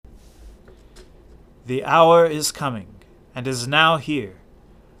The hour is coming, and is now here,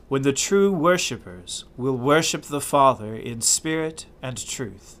 when the true worshippers will worship the Father in spirit and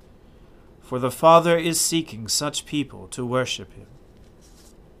truth. For the Father is seeking such people to worship him.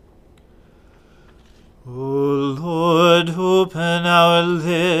 O Lord, open our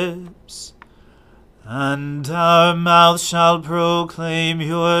lips, and our mouth shall proclaim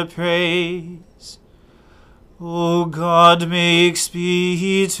your praise. O God, make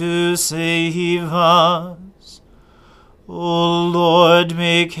speed to save us. O Lord,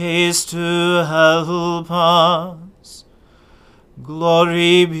 make haste to help us.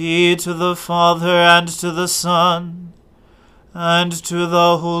 Glory be to the Father, and to the Son, and to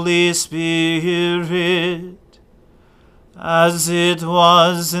the Holy Spirit, as it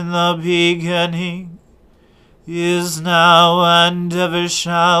was in the beginning, is now, and ever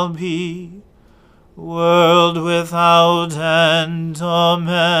shall be, world without end.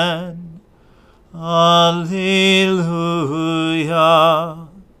 Amen. Alleluia.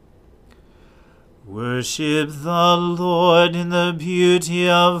 Worship the Lord in the beauty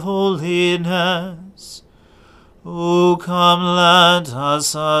of holiness. O come, let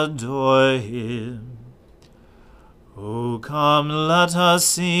us adore him. O come, let us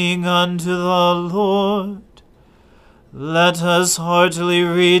sing unto the Lord. Let us heartily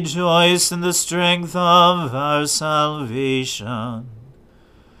rejoice in the strength of our salvation.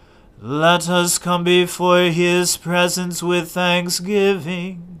 Let us come before his presence with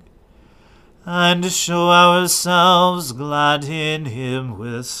thanksgiving, and show ourselves glad in him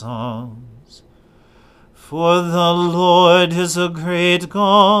with songs. For the Lord is a great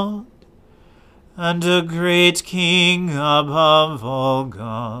God, and a great King above all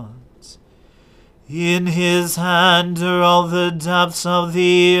gods. In his hand are all the depths of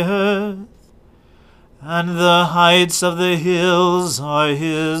the earth, and the heights of the hills are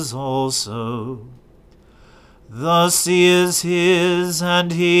his also. The sea is his,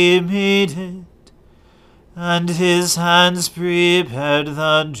 and he made it, and his hands prepared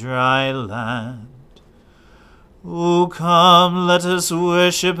the dry land. O come, let us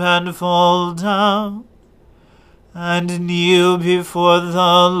worship and fall down, and kneel before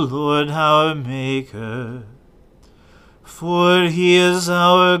the Lord our Maker. For he is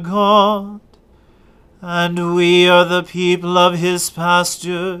our God, and we are the people of his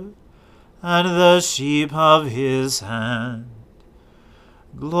pasture, and the sheep of his hand.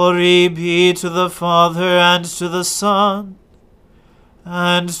 Glory be to the Father, and to the Son,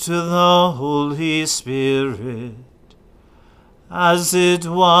 and to the Holy Spirit, as it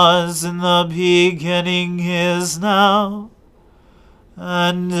was in the beginning, is now,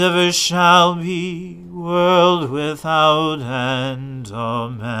 and ever shall be, world without end.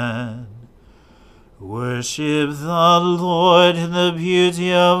 Amen. Worship the Lord in the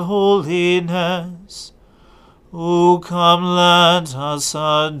beauty of holiness. O come, let us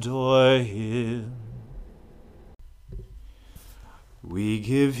adore him. We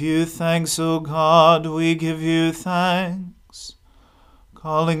give you thanks, O God, we give you thanks,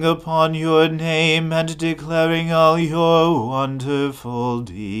 calling upon your name and declaring all your wonderful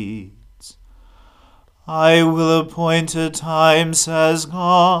deeds. I will appoint a time, says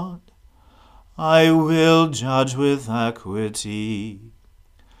God. I will judge with equity.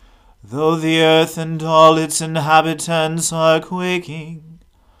 Though the earth and all its inhabitants are quaking,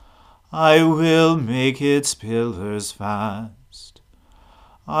 I will make its pillars fast.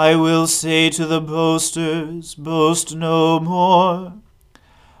 I will say to the boasters, boast no more,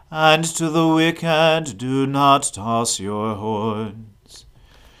 and to the wicked, do not toss your horns.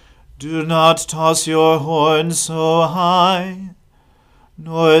 Do not toss your horns so high,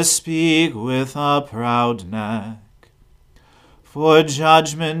 nor speak with a proud neck. For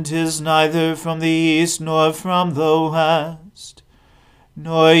judgment is neither from the east nor from the west,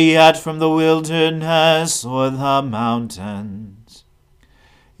 nor yet from the wilderness or the mountains.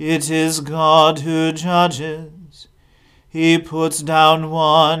 It is God who judges. He puts down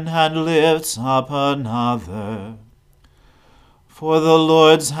one and lifts up another. For the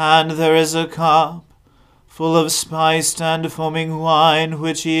Lord's hand there is a cup, full of spiced and foaming wine,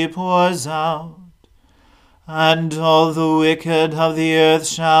 which he pours out. And all the wicked of the earth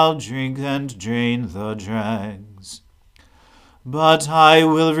shall drink and drain the dregs. But I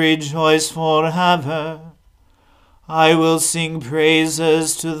will rejoice forever. I will sing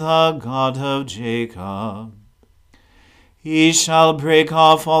praises to the God of Jacob. He shall break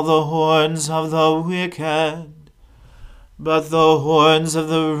off all the horns of the wicked, but the horns of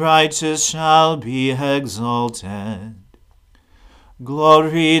the righteous shall be exalted.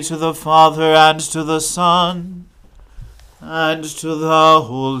 Glory to the Father, and to the Son, and to the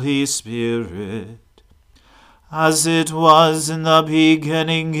Holy Spirit, as it was in the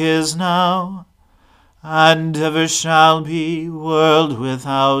beginning, is now, and ever shall be, world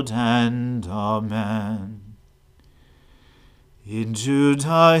without end. Amen. In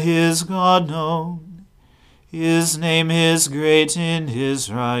Judah is God known, his name is great in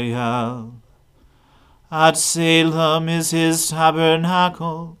Israel. At Salem is his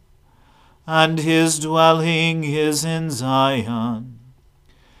tabernacle, and his dwelling is in Zion.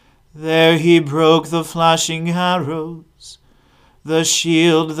 There he broke the flashing arrows, the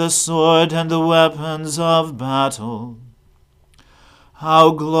shield, the sword, and the weapons of battle.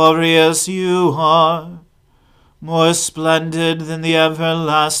 How glorious you are, more splendid than the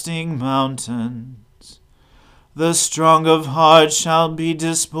everlasting mountains. The strong of heart shall be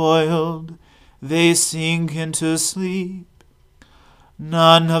despoiled, they sink into sleep.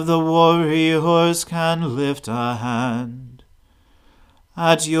 None of the warriors can lift a hand.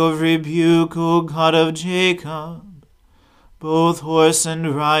 At your rebuke, O God of Jacob, both horse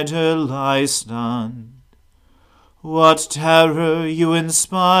and rider lie stunned. What terror you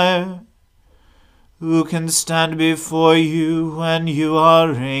inspire! Who can stand before you when you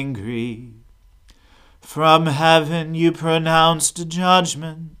are angry? From heaven you pronounced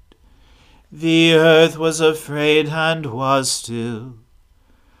judgment. The earth was afraid and was still.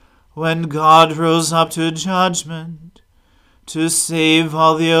 When God rose up to judgment, to save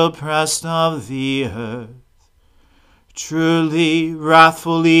all the oppressed of the earth. Truly,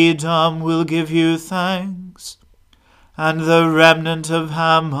 wrathful Edom will give you thanks, and the remnant of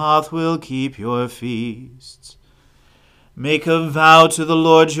Hamath will keep your feasts. Make a vow to the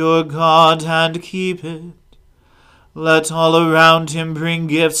Lord your God and keep it. Let all around him bring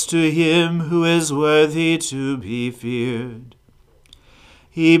gifts to him who is worthy to be feared.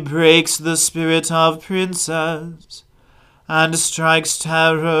 He breaks the spirit of princes and strikes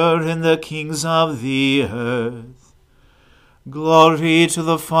terror in the kings of the earth. Glory to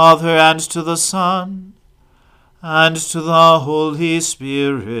the Father and to the Son and to the Holy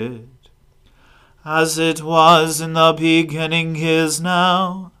Spirit, as it was in the beginning, is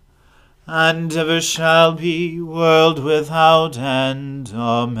now, and ever shall be, world without end.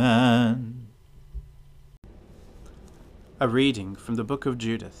 Amen. A reading from the book of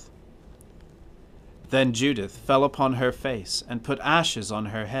Judith. Then Judith fell upon her face, and put ashes on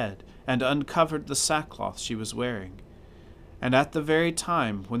her head, and uncovered the sackcloth she was wearing. And at the very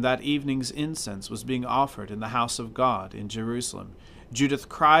time when that evening's incense was being offered in the house of God in Jerusalem, Judith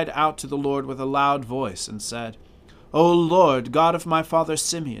cried out to the Lord with a loud voice, and said, O Lord, God of my father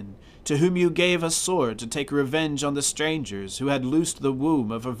Simeon, to whom you gave a sword to take revenge on the strangers who had loosed the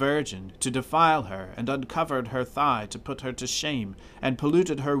womb of a virgin, to defile her, and uncovered her thigh to put her to shame, and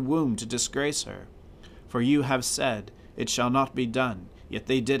polluted her womb to disgrace her. For you have said, It shall not be done, yet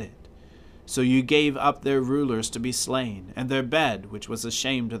they did it. So you gave up their rulers to be slain, and their bed, which was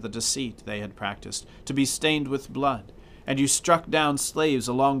ashamed of the deceit they had practiced, to be stained with blood. And you struck down slaves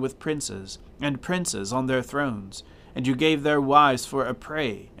along with princes, and princes on their thrones. And you gave their wives for a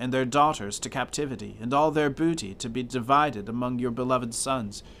prey, and their daughters to captivity, and all their booty to be divided among your beloved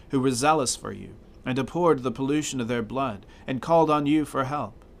sons, who were zealous for you, and abhorred the pollution of their blood, and called on you for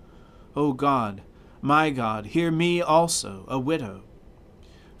help. O God, my God, hear me also, a widow.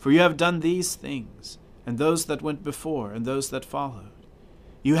 For you have done these things, and those that went before, and those that followed.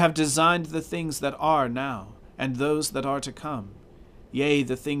 You have designed the things that are now, and those that are to come. Yea,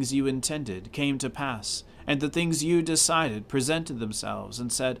 the things you intended came to pass, and the things you decided presented themselves,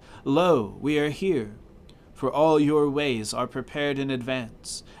 and said, Lo, we are here. For all your ways are prepared in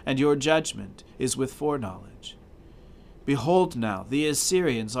advance, and your judgment is with foreknowledge. Behold now, the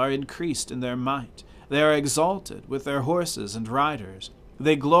Assyrians are increased in their might. They are exalted with their horses and riders.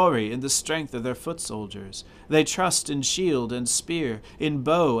 They glory in the strength of their foot soldiers. They trust in shield and spear, in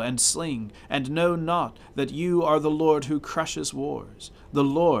bow and sling, and know not that you are the Lord who crushes wars. The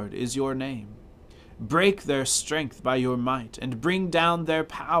Lord is your name. Break their strength by your might, and bring down their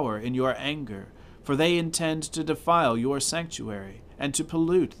power in your anger, for they intend to defile your sanctuary, and to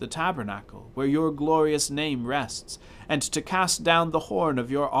pollute the tabernacle where your glorious name rests, and to cast down the horn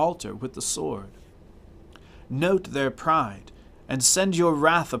of your altar with the sword. Note their pride, and send your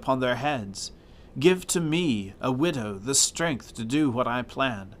wrath upon their heads. Give to me, a widow, the strength to do what I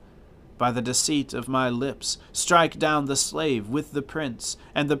plan. By the deceit of my lips, strike down the slave with the prince,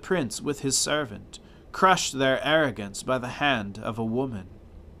 and the prince with his servant. Crush their arrogance by the hand of a woman.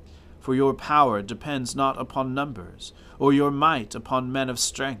 For your power depends not upon numbers, or your might upon men of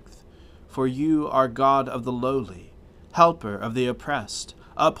strength. For you are God of the lowly, helper of the oppressed,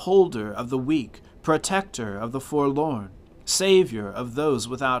 upholder of the weak, protector of the forlorn, Savior of those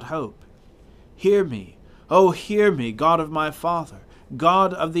without hope. Hear me, O hear me, God of my father,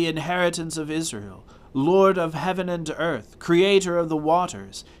 God of the inheritance of Israel, Lord of heaven and earth, Creator of the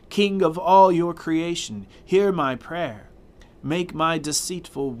waters, King of all your creation, hear my prayer. Make my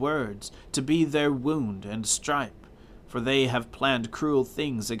deceitful words to be their wound and stripe. For they have planned cruel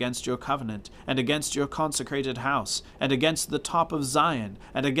things against your covenant, and against your consecrated house, and against the top of Zion,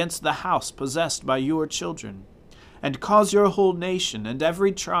 and against the house possessed by your children. And cause your whole nation and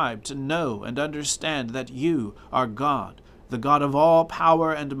every tribe to know and understand that you are God, the God of all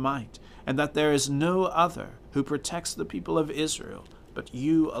power and might, and that there is no other who protects the people of Israel but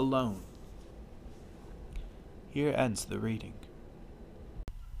you alone. Here ends the reading.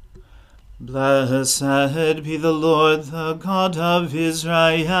 Blessed be the Lord, the God of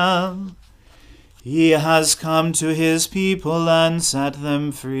Israel. He has come to his people and set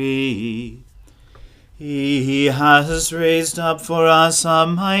them free. He has raised up for us a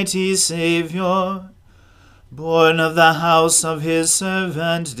mighty Saviour, born of the house of his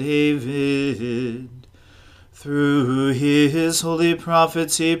servant David. Through his holy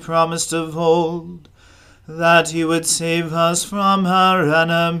prophets he promised of old that he would save us from our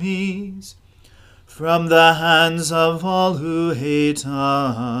enemies, from the hands of all who hate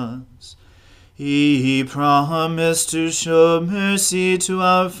us. He promised to show mercy to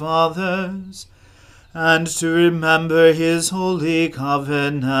our fathers, and to remember his holy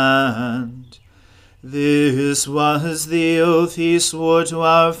covenant. This was the oath he swore to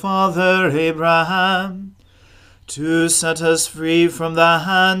our father Abraham, to set us free from the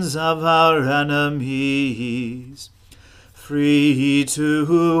hands of our enemies, free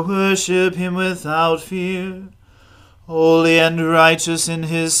to worship him without fear, holy and righteous in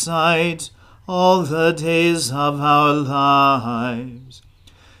his sight all the days of our lives.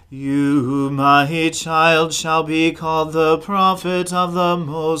 You, my child, shall be called the prophet of the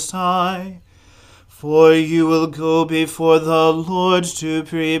Most High, for you will go before the Lord to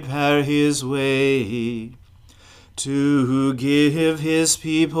prepare his way, to give his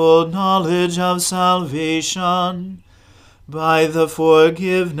people knowledge of salvation by the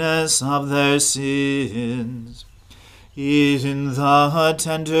forgiveness of their sins. In the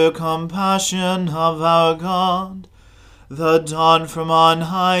tender compassion of our God, the dawn from on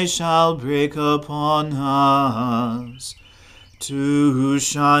high shall break upon us, to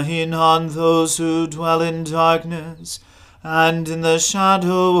shine on those who dwell in darkness and in the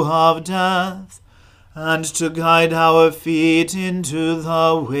shadow of death, and to guide our feet into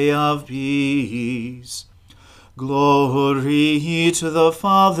the way of peace. Glory to the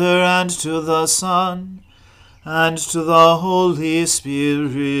Father, and to the Son, and to the Holy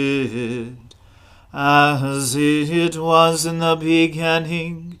Spirit, as it was in the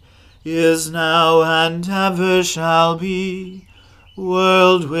beginning, is now, and ever shall be,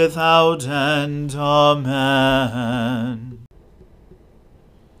 world without end. Amen.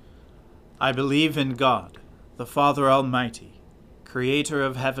 I believe in God, the Father Almighty, Creator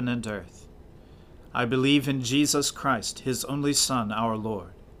of heaven and earth. I believe in Jesus Christ, his only Son, our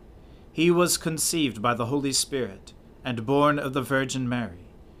Lord. He was conceived by the Holy Spirit, and born of the Virgin Mary.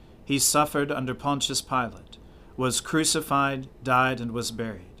 He suffered under Pontius Pilate, was crucified, died, and was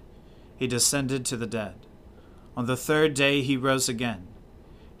buried. He descended to the dead. On the third day he rose again.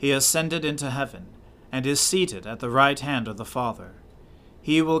 He ascended into heaven, and is seated at the right hand of the Father.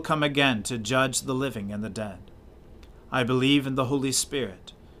 He will come again to judge the living and the dead. I believe in the Holy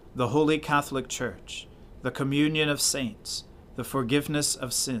Spirit, the Holy Catholic Church, the communion of saints, the forgiveness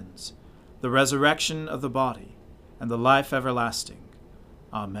of sins, the resurrection of the body, and the life everlasting.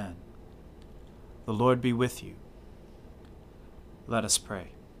 Amen. The Lord be with you. Let us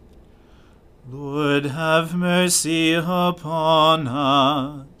pray. Lord, have mercy upon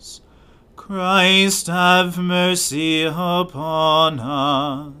us. Christ, have mercy upon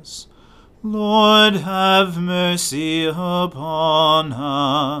us. Lord, have mercy upon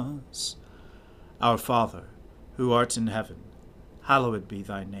us. Our Father, who art in heaven, hallowed be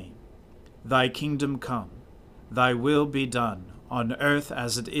thy name. Thy kingdom come, thy will be done, on earth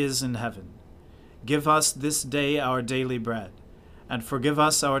as it is in heaven. Give us this day our daily bread, and forgive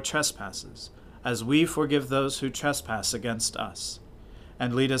us our trespasses, as we forgive those who trespass against us.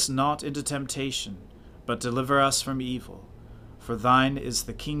 And lead us not into temptation, but deliver us from evil. For thine is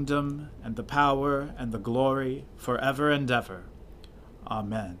the kingdom, and the power, and the glory, forever and ever.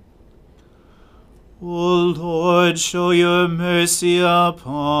 Amen. O Lord, show your mercy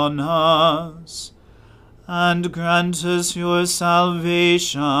upon us, and grant us your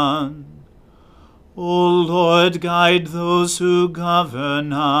salvation. O Lord, guide those who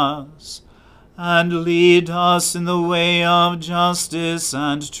govern us, and lead us in the way of justice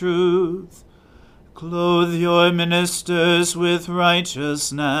and truth. Clothe your ministers with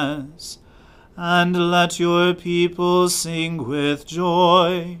righteousness, and let your people sing with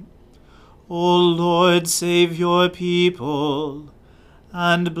joy. O Lord, save your people,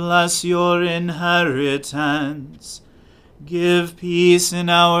 and bless your inheritance. Give peace in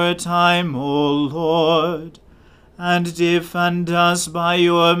our time, O Lord, and defend us by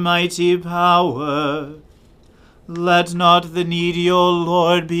your mighty power. Let not the needy, O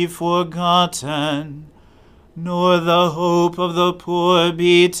Lord, be forgotten, nor the hope of the poor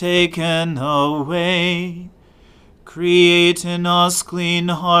be taken away. Create in us clean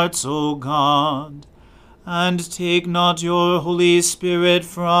hearts, O God, and take not your Holy Spirit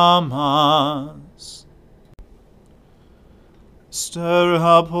from us. Stir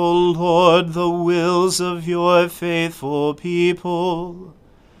up, O Lord, the wills of your faithful people,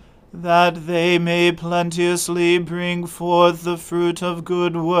 that they may plenteously bring forth the fruit of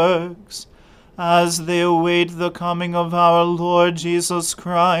good works, as they await the coming of our Lord Jesus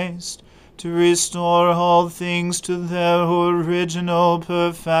Christ, to restore all things to their original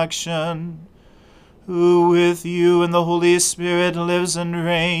perfection, who with you and the Holy Spirit lives and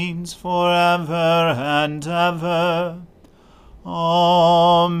reigns forever and ever.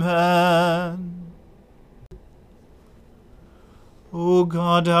 Amen. O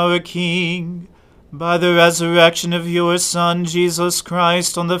God, our King, by the resurrection of your Son, Jesus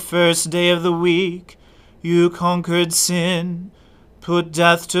Christ, on the first day of the week, you conquered sin, put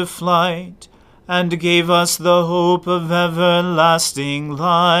death to flight, and gave us the hope of everlasting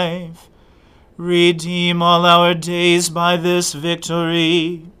life. Redeem all our days by this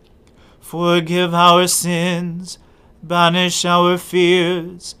victory. Forgive our sins, banish our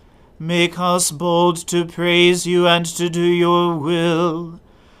fears, make us bold to praise you and to do your will,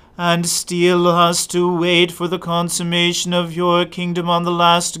 and steel us to wait for the consummation of your kingdom on the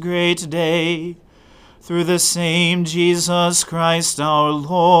last great day, through the same Jesus Christ our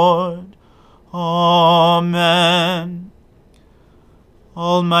Lord. Amen.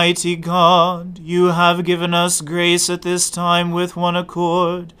 Almighty God, you have given us grace at this time with one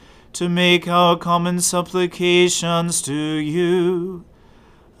accord to make our common supplications to you.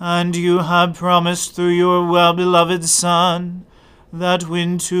 And you have promised through your well-beloved Son, that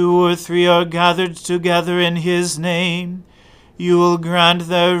when 2 or 3 are gathered together in his name, you will grant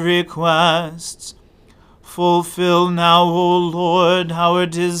their requests. Fulfill now, O Lord, our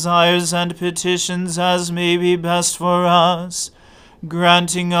desires and petitions as may be best for us,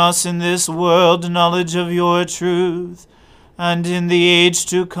 granting us in this world knowledge of your truth, and in the age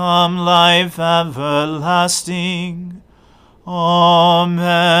to come life everlasting.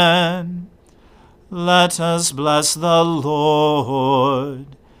 Amen. Let us bless the Lord.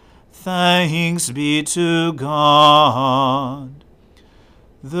 Thanks be to God.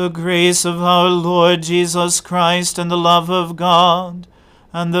 The grace of our Lord Jesus Christ, and the love of God,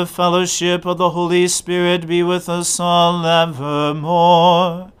 and the fellowship of the Holy Spirit be with us all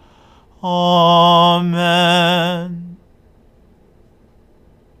evermore. Amen.